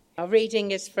Our reading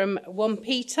is from 1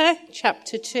 Peter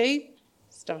chapter 2,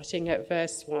 starting at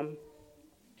verse 1.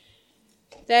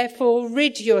 Therefore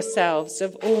rid yourselves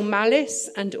of all malice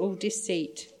and all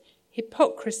deceit,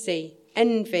 hypocrisy,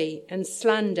 envy, and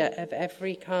slander of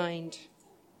every kind.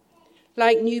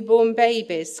 Like newborn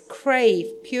babies, crave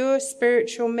pure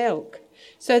spiritual milk,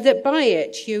 so that by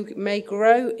it you may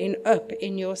grow up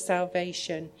in your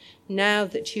salvation, now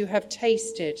that you have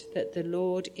tasted that the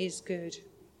Lord is good.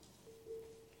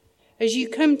 As you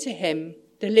come to him,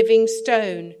 the living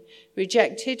stone,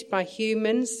 rejected by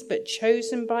humans but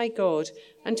chosen by God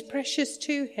and precious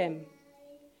to him,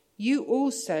 you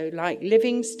also, like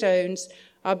living stones,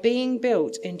 are being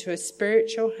built into a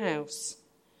spiritual house,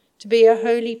 to be a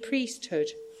holy priesthood,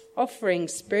 offering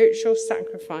spiritual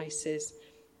sacrifices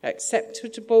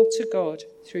acceptable to God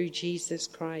through Jesus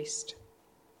Christ.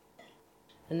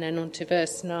 And then on to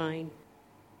verse 9.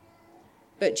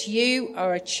 But you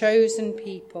are a chosen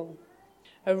people,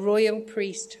 a royal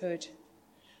priesthood,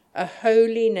 a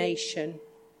holy nation,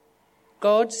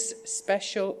 God's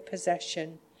special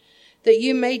possession, that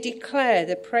you may declare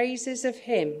the praises of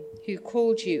him who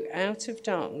called you out of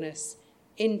darkness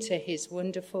into his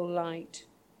wonderful light.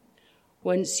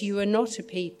 Once you were not a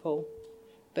people,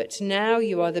 but now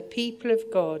you are the people of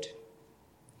God.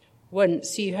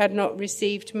 Once you had not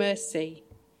received mercy,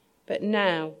 but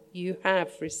now you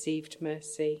have received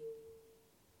mercy.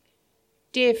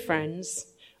 Dear friends,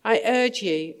 I urge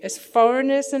you, as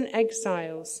foreigners and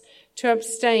exiles, to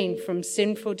abstain from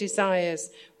sinful desires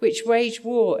which wage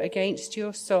war against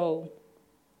your soul.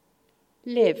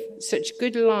 Live such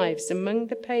good lives among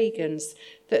the pagans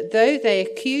that though they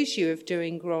accuse you of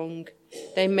doing wrong,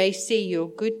 they may see your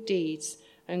good deeds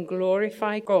and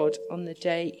glorify God on the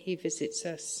day he visits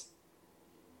us.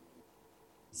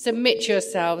 Submit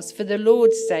yourselves for the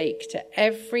Lord's sake to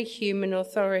every human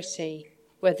authority,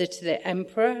 whether to the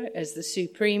emperor as the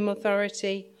supreme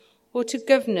authority, or to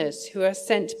governors who are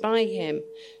sent by him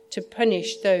to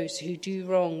punish those who do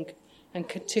wrong and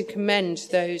to commend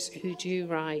those who do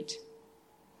right.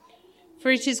 For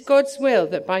it is God's will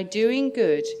that by doing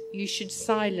good you should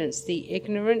silence the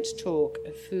ignorant talk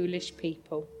of foolish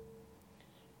people.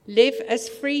 Live as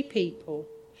free people,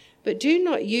 but do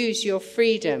not use your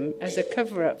freedom as a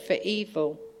cover-up for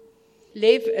evil.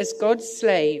 Live as God's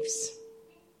slaves.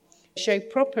 Show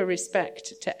proper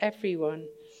respect to everyone.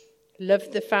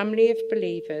 Love the family of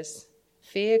believers.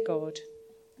 Fear God.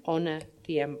 Honour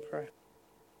the emperor.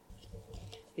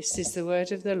 This is the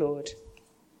word of the Lord.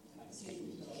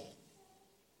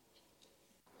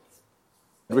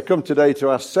 We come today to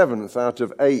our 7th out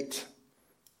of 8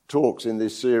 talks in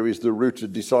this series, The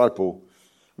Rooted Disciple.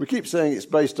 We keep saying it's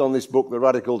based on this book, The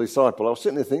Radical Disciple. I was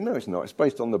sitting there thinking, no, it's not. It's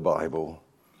based on the Bible,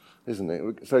 isn't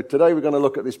it? So today we're going to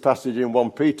look at this passage in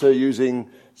 1 Peter using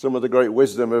some of the great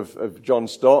wisdom of John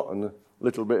Stott and a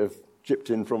little bit of chipped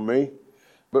in from me.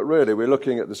 But really, we're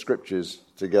looking at the scriptures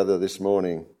together this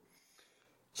morning.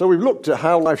 So we've looked at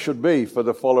how life should be for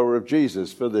the follower of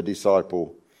Jesus, for the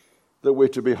disciple. That we're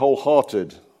to be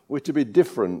wholehearted, we're to be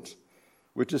different,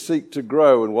 we're to seek to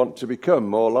grow and want to become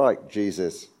more like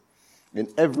Jesus in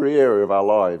every area of our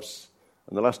lives.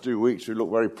 And the last 2 weeks we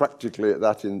looked very practically at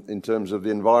that in terms of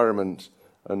the environment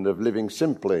and of living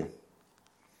simply.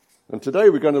 And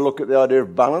today we're going to look at the idea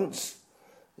of balance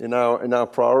in our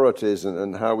priorities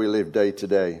and how we live day to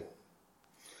day.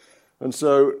 And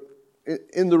so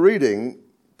in the reading,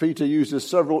 Peter uses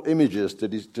several images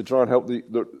to try and help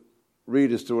the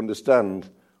readers to understand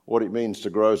what it means to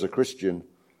grow as a Christian.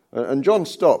 And John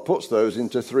Stott puts those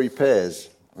into 3 pairs,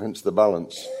 hence the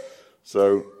balance.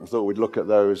 So I thought we'd look at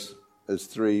those as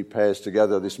 3 pairs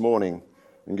together this morning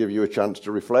and give you a chance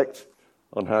to reflect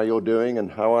on how you're doing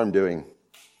and how I'm doing.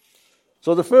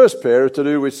 So the first pair are to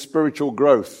do with spiritual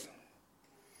growth.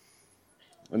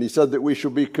 And he said that we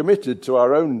should be committed to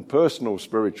our own personal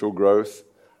spiritual growth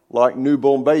like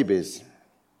newborn babies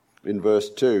in verse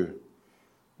 2.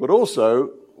 But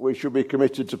also, we should be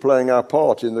committed to playing our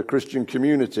part in the Christian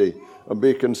community and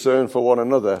be concerned for one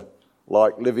another,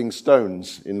 like living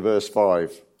stones in verse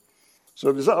 5.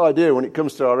 So there's that idea when it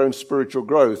comes to our own spiritual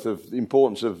growth of the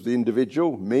importance of the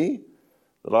individual, me,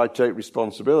 that I take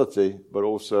responsibility, but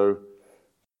also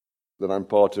that I'm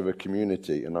part of a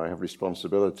community and I have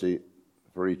responsibility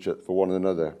for one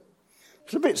another.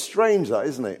 It's a bit strange, that,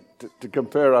 isn't it, to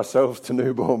compare ourselves to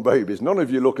newborn babies. None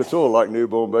of you look at all like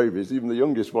newborn babies. Even the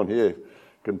youngest one here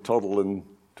can toddle and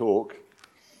talk.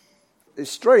 It's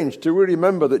strange to really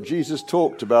remember that Jesus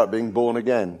talked about being born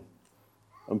again,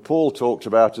 and Paul talked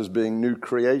about us being new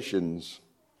creations.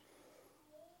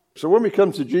 So when we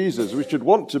come to Jesus, we should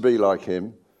want to be like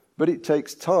him, but it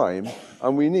takes time,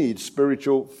 and we need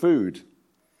spiritual food.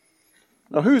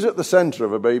 Now, who's at the centre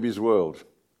of a baby's world?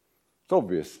 It's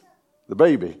obvious. The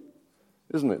baby,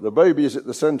 isn't it? The baby is at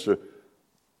the centre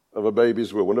of a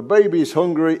baby's world. When a baby is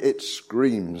hungry, it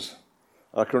screams.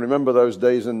 I can remember those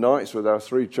days and nights with our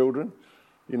 3 children.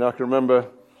 I can remember,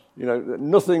 that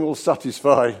nothing will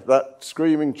satisfy that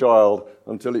screaming child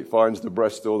until it finds the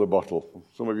breast or the bottle.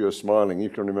 Some of you are smiling. You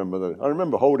can remember that. I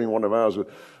remember holding one of ours with,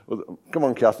 come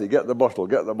on, Kathy, get the bottle.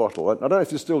 I don't know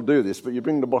if you still do this, but you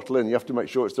bring the bottle in. You have to make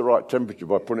sure it's the right temperature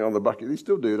by putting it on the back. You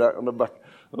still do that on the back.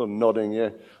 Oh, nodding, yeah.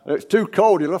 And it's too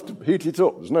cold. You'll have to heat it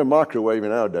up. There's no microwave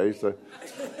nowadays. So.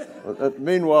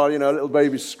 Meanwhile, little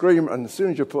babies scream, and as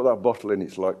soon as you put that bottle in,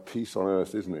 it's like peace on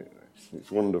earth, isn't it?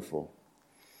 It's wonderful.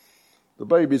 The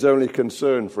baby's only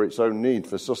concerned for its own need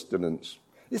for sustenance.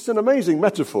 It's an amazing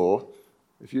metaphor,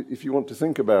 if you want to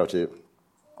think about it,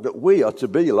 that we are to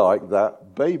be like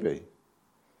that baby.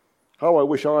 How I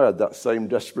wish I had that same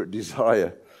desperate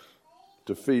desire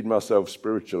to feed myself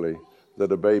spiritually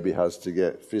that a baby has to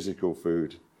get physical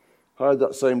food. I had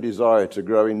that same desire to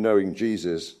grow in knowing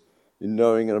Jesus, in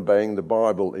knowing and obeying the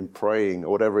Bible, in praying,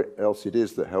 or whatever else it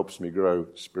is that helps me grow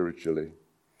spiritually.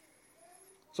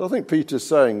 So I think Peter's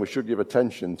saying we should give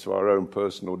attention to our own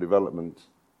personal development.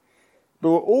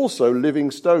 But we're also living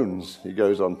stones, he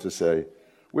goes on to say.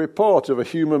 We're part of a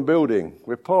human building.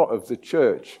 We're part of the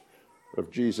church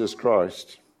of Jesus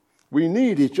Christ. We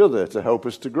need each other to help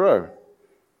us to grow.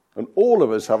 And all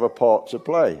of us have a part to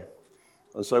play.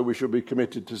 And so we should be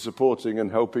committed to supporting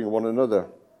and helping one another.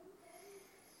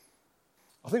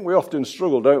 I think we often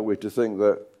struggle, don't we, to think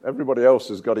that everybody else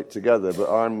has got it together, but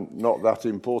I'm not that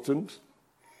important.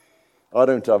 I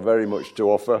don't have very much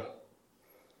to offer.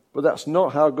 But that's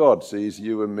not how God sees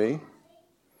you and me.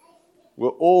 We're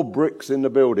all bricks in the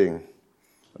building.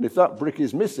 And if that brick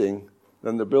is missing,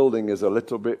 then the building is a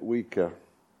little bit weaker.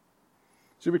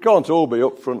 See, we can't all be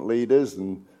upfront leaders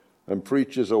and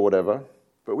preachers or whatever,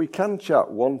 but we can chat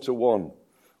one-to-one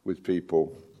with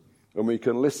people, and we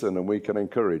can listen and we can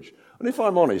encourage. And if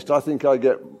I'm honest, I think I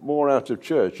get more out of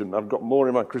church, and I've got more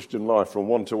in my Christian life from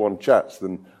one-to-one chats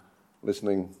than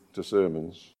listening to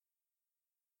sermons.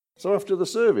 So after the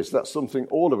service, that's something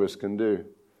all of us can do,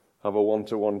 have a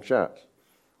one-to-one chat.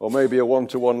 Or maybe a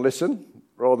one-to-one listen,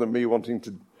 rather than me wanting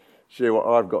to share what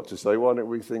I've got to say. Why don't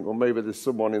we think, well, maybe there's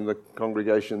someone in the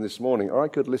congregation this morning I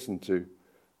could listen to,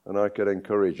 and I could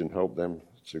encourage and help them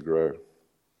to grow.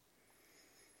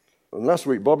 And last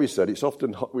week, Bobby said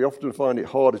we often find it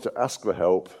harder to ask for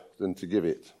help than to give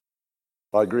it.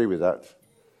 I agree with that.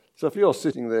 So if you're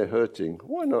sitting there hurting,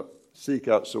 why not seek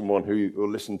out someone who will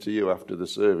listen to you after the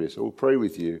service, or will pray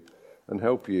with you and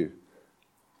help you?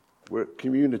 We're a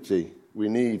community. We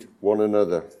need one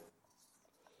another.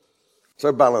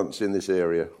 So balance in this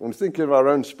area. When thinking of our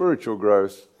own spiritual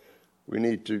growth, we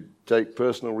need to take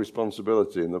personal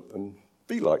responsibility and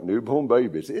be like newborn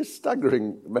babies. It's a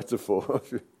staggering metaphor.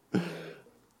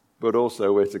 But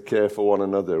also we're to care for one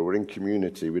another. We're in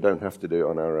community. We don't have to do it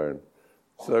on our own.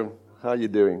 So how are you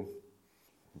doing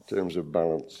in terms of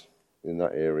balance in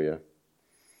that area?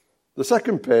 The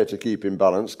second pair to keep in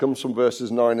balance comes from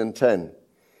verses 9 and 10.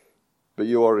 But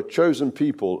you are a chosen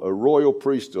people, a royal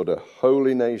priesthood, a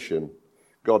holy nation,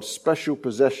 God's special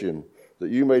possession, that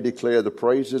you may declare the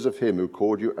praises of him who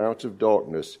called you out of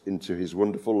darkness into his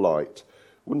wonderful light.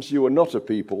 Once you were not a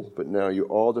people, but now you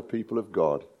are the people of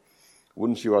God.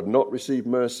 Once you had not received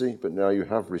mercy, but now you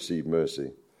have received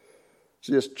mercy.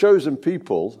 See, as chosen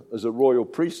people, as a royal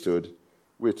priesthood,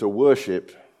 we're to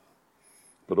worship,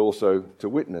 but also to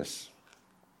witness.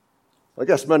 I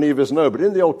guess many of us know, but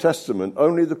in the Old Testament,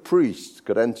 only the priest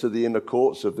could enter the inner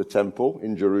courts of the temple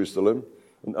in Jerusalem,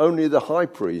 and only the high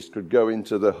priest could go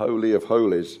into the Holy of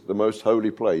Holies, the most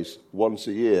holy place, once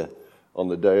a year on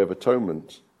the Day of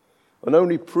Atonement. And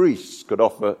only priests could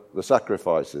offer the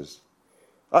sacrifices.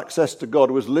 Access to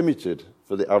God was limited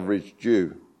for the average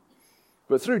Jew.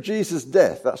 But through Jesus'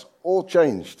 death, that's all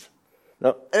changed.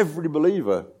 Now, every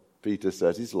believer, Peter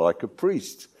says, is like a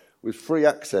priest with free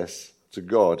access to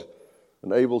God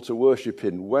and able to worship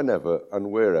him whenever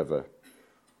and wherever.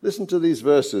 Listen to these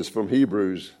verses from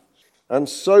Hebrews. And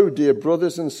so, dear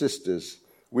brothers and sisters,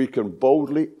 we can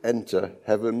boldly enter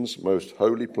heaven's most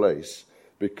holy place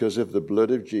because of the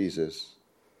blood of Jesus.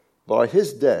 By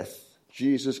his death,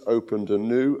 Jesus opened a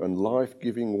new and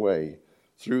life-giving way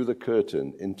through the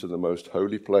curtain into the most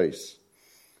holy place.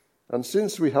 And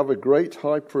since we have a great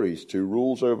high priest who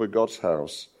rules over God's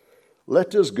house,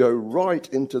 let us go right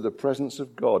into the presence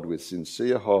of God with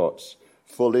sincere hearts,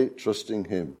 fully trusting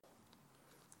him.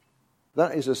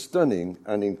 That is a stunning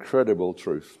and incredible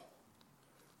truth.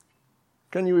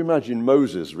 Can you imagine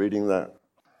Moses reading that?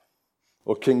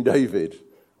 Or King David?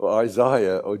 or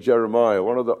Isaiah or Jeremiah,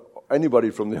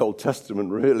 anybody from the Old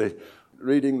Testament really,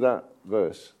 reading that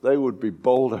verse, they would be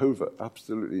bowled over,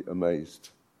 absolutely amazed.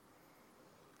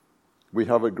 We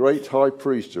have a great high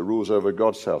priest who rules over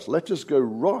God's house. Let us go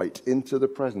right into the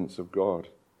presence of God.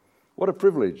 What a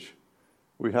privilege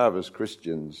we have as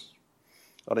Christians.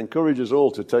 I'd encourage us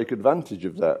all to take advantage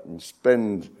of that and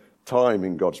spend time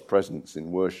in God's presence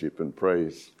in worship and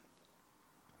praise.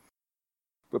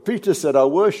 But Peter said our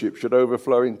worship should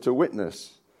overflow into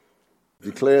witness.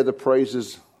 Declare the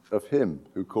praises of him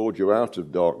who called you out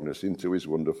of darkness into his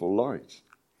wonderful light.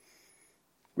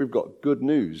 We've got good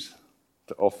news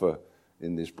to offer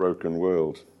in this broken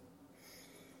world.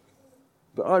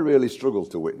 But I really struggle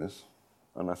to witness,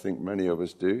 and I think many of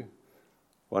us do.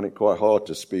 I find it quite hard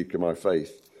to speak of my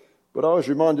faith. But I was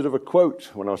reminded of a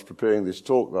quote when I was preparing this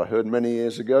talk that I heard many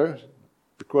years ago.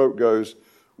 The quote goes,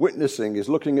 "Witnessing is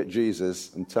looking at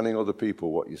Jesus and telling other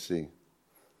people what you see."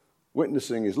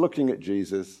 Witnessing is looking at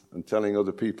Jesus and telling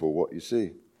other people what you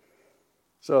see.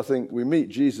 So I think we meet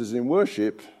Jesus in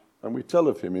worship and we tell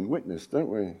of him in witness, don't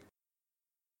we?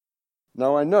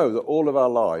 Now I know that all of our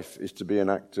life is to be an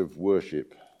act of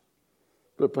worship.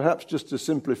 But perhaps just to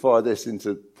simplify this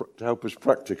to help us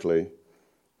practically,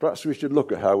 perhaps we should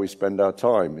look at how we spend our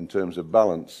time in terms of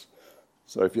balance.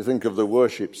 So if you think of the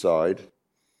worship side,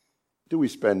 do we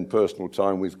spend personal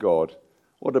time with God?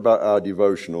 What about our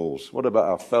devotionals? What about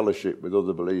our fellowship with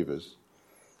other believers?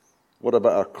 What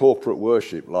about our corporate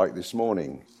worship like this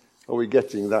morning? Are we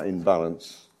getting that in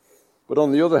balance? But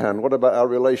on the other hand, what about our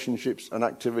relationships and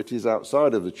activities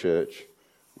outside of the church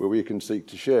where we can seek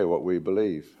to share what we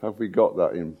believe? Have we got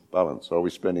that in balance? Are we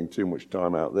spending too much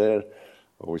time out there?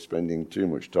 Or are we spending too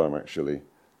much time actually,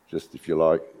 just if you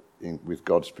like, with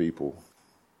God's people?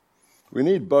 We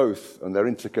need both, and they're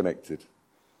interconnected.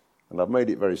 And I've made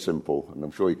it very simple, and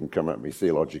I'm sure you can come at me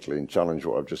theologically and challenge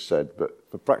what I've just said, but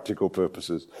for practical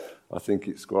purposes, I think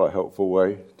it's quite a helpful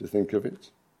way to think of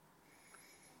it.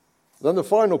 Then the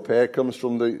final pair comes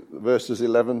from the verses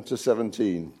 11 to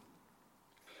 17,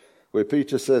 where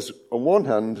Peter says, on one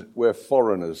hand, we're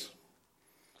foreigners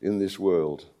in this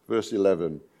world. Verse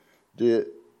 11, dear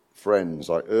friends,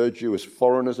 I urge you as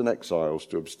foreigners and exiles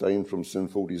to abstain from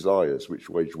sinful desires which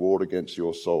wage war against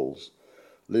your souls.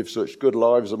 Live such good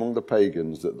lives among the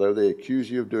pagans that though they accuse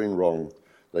you of doing wrong,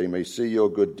 they may see your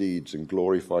good deeds and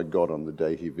glorify God on the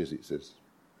day he visits us.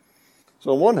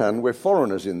 So on one hand, we're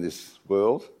foreigners in this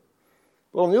world.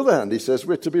 But on the other hand, he says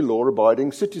we're to be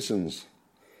law-abiding citizens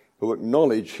who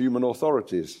acknowledge human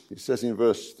authorities. He says in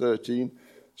verse 13,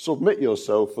 submit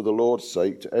yourself for the Lord's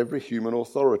sake to every human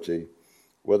authority,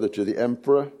 whether to the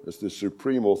emperor as the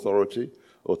supreme authority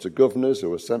or to governors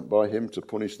who are sent by him to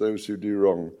punish those who do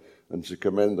wrong and to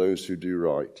commend those who do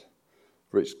right.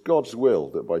 For it's God's will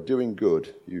that by doing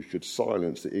good you should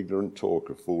silence the ignorant talk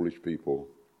of foolish people.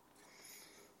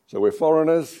 So we're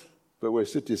foreigners, but we're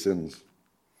citizens.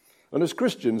 And as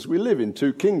Christians, we live in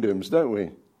two kingdoms, don't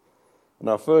we? And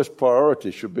our first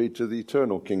priority should be to the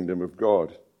eternal kingdom of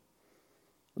God.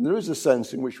 And there is a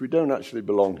sense in which we don't actually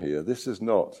belong here. This is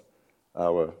not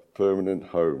our permanent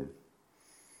home.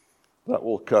 That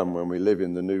will come when we live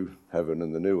in the new heaven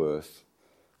and the new earth.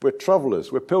 We're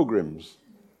travellers, we're pilgrims.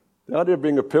 The idea of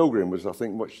being a pilgrim was, I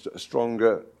think, much a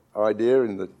stronger idea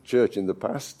in the church in the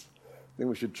past. I think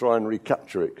we should try and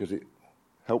recapture it because it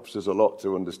helps us a lot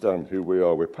to understand who we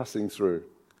are. We're passing through.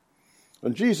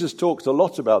 And Jesus talks a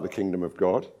lot about the kingdom of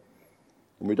God,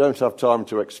 and we don't have time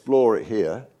to explore it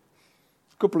here.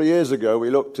 A couple of years ago,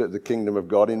 we looked at the kingdom of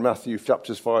God in Matthew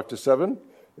chapters 5 to 7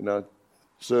 in our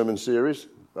sermon series.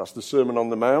 That's the Sermon on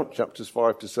the Mount, chapters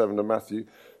 5 to 7 of Matthew.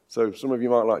 So some of you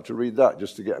might like to read that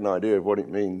just to get an idea of what it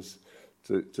means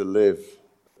to live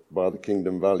by the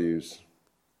kingdom values.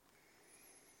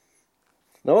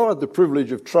 Now, I had the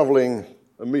privilege of travelling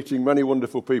and meeting many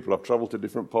wonderful people. I've travelled to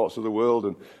different parts of the world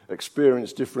and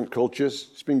experienced different cultures.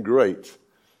 It's been great.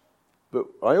 But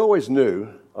I always knew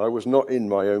I was not in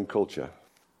my own culture.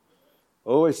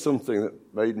 Always something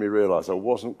that made me realise I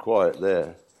wasn't quite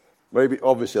there. Maybe,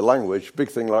 obviously, language, big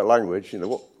thing like language,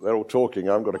 what they're all talking,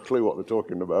 I haven't got a clue what they're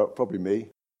talking about, probably me.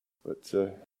 But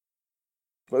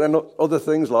then other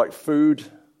things like food,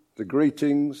 the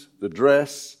greetings, the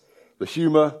dress, the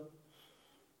humour.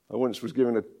 I once was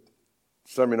giving a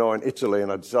seminar in Italy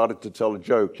and I decided to tell a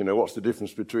joke, what's the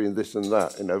difference between this and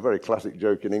that? A very classic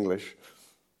joke in English.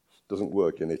 Doesn't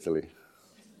work in Italy.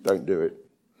 Don't do it.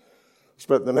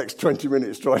 Spent the next 20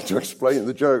 minutes trying to explain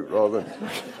the joke rather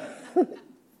than...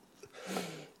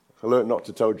 I learnt not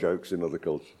to tell jokes in other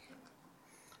cultures.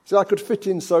 See, I could fit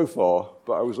in so far,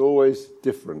 but I was always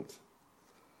different.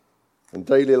 And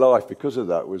daily life, because of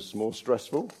that, was more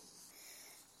stressful.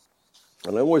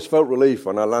 And I always felt relief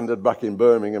when I landed back in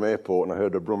Birmingham airport and I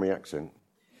heard a Brummie accent.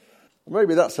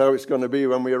 Maybe that's how it's going to be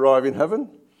when we arrive in heaven.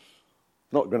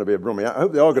 Not going to be a Brummie. I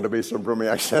hope there are going to be some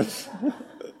Brummie accents.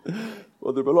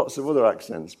 Well, there'll be lots of other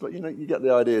accents. But, you get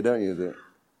the idea, don't you, that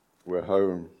we're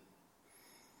home.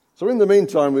 So in the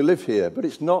meantime, we live here, but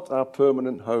it's not our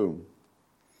permanent home.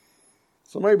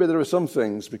 So maybe there are some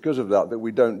things because of that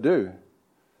we don't do.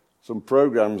 Some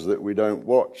programs that we don't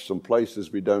watch, some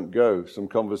places we don't go, some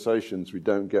conversations we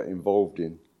don't get involved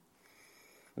in.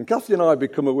 And Kathy and I have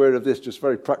become aware of this just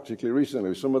very practically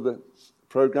recently. Some of the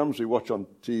programs we watch on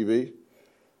TV,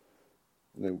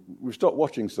 we've stopped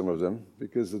watching some of them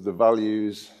because of the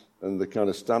values and the kind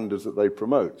of standards that they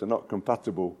promote. They're not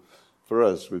compatible for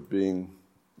us with being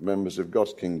members of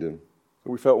God's kingdom.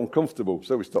 So we felt uncomfortable,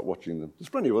 so we stopped watching them. There's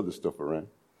plenty of other stuff around.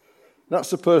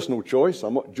 That's a personal choice.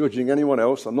 I'm not judging anyone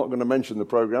else. I'm not going to mention the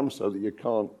program so that you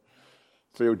can't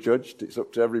feel judged. It's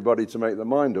up to everybody to make their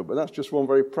mind up. But that's just one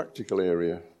very practical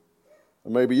area.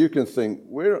 And maybe you can think,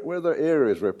 where are there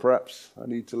areas where perhaps I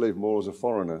need to live more as a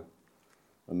foreigner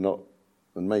and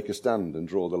make a stand and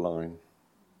draw the line?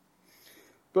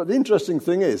 But the interesting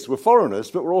thing is, we're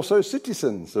foreigners, but we're also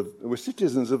citizens. We're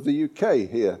citizens of the UK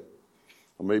here.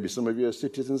 Or maybe some of you are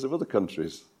citizens of other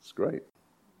countries. It's great.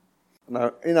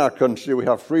 Now, in our country, we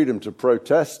have freedom to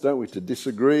protest, don't we? To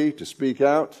disagree, to speak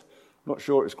out. I'm not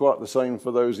sure it's quite the same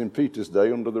for those in Peter's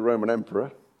day under the Roman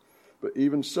emperor. But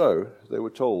even so, they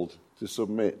were told to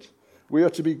submit. We are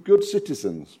to be good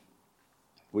citizens.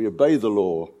 We obey the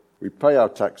law. We pay our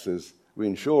taxes. We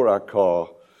insure our car.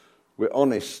 We're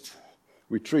honest.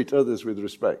 We treat others with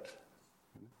respect.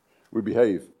 We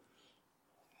behave.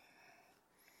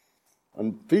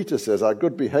 And Peter says our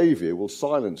good behavior will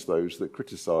silence those that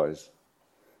criticize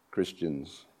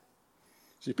Christians.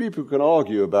 See, people can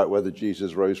argue about whether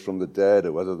Jesus rose from the dead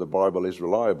or whether the Bible is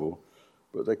reliable,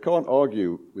 but they can't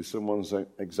argue with someone's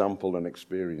example and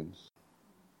experience.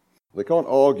 They can't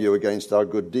argue against our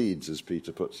good deeds, as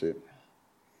Peter puts it.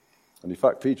 And in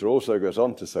fact, Peter also goes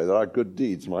on to say that our good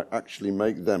deeds might actually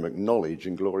make them acknowledge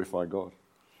and glorify God.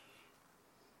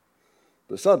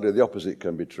 But sadly, the opposite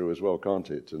can be true as well, can't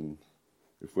it? And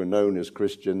if we're known as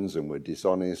Christians and we're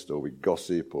dishonest or we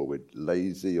gossip or we're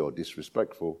lazy or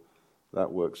disrespectful,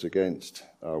 that works against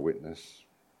our witness.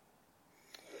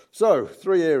 So,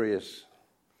 3 areas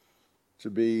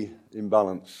to be in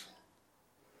balance.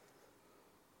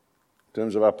 In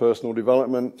terms of our personal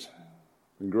development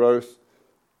and growth,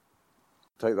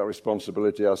 take that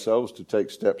responsibility ourselves to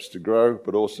take steps to grow,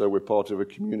 but also we're part of a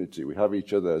community. We have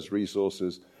each other as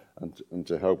resources and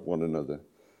to help one another.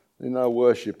 In our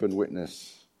worship and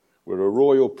witness, we're a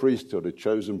royal priesthood, a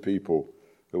chosen people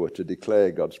who are to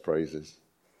declare God's praises.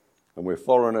 And we're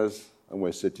foreigners and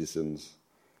we're citizens.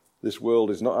 This world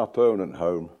is not our permanent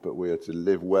home, but we are to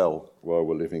live well while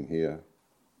we're living here.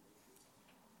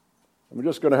 And we're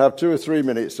just going to have 2 or 3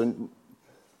 minutes and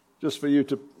just for you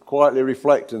to quietly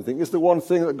reflect and think, is there one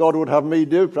thing that God would have me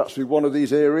do? Perhaps with one of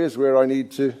these areas where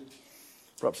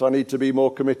perhaps I need to be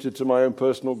more committed to my own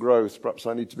personal growth. Perhaps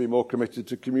I need to be more committed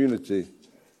to community.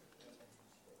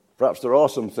 Perhaps there are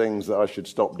some things that I should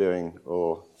stop doing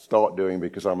or start doing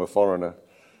because I'm a foreigner.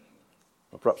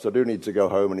 Or perhaps I do need to go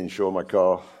home and insure my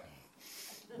car,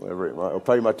 whatever it might, or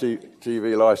pay my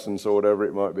TV license or whatever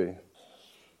it might be.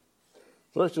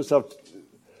 So let's just have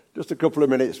just a couple of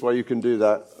minutes where you can do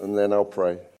that, and then I'll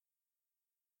pray.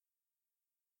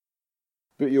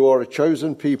 But you are a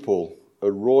chosen people, a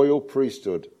royal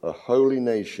priesthood, a holy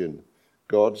nation,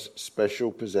 God's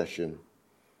special possession.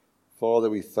 Father,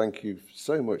 we thank you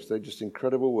so much. They're just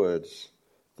incredible words.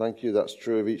 Thank you. That's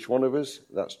true of each one of us.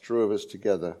 That's true of us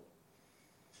together.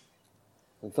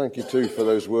 And thank you too for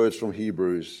those words from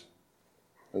Hebrews.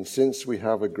 And since we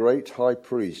have a great high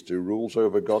priest who rules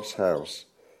over God's house,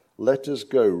 let us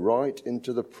go right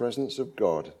into the presence of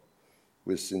God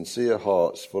with sincere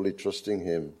hearts, fully trusting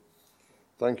him.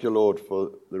 Thank you, Lord,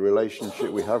 for the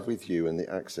relationship we have with you and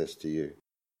the access to you.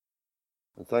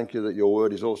 And thank you that your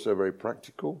word is also very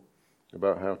practical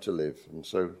about how to live. And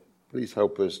so please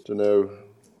help us to know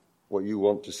what you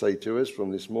want to say to us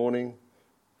from this morning,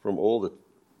 from all the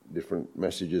different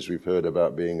messages we've heard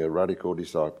about being a radical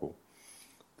disciple,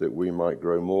 that we might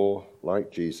grow more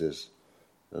like Jesus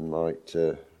and might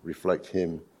reflect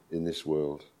him in this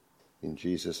world. In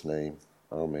Jesus' name,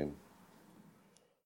 amen.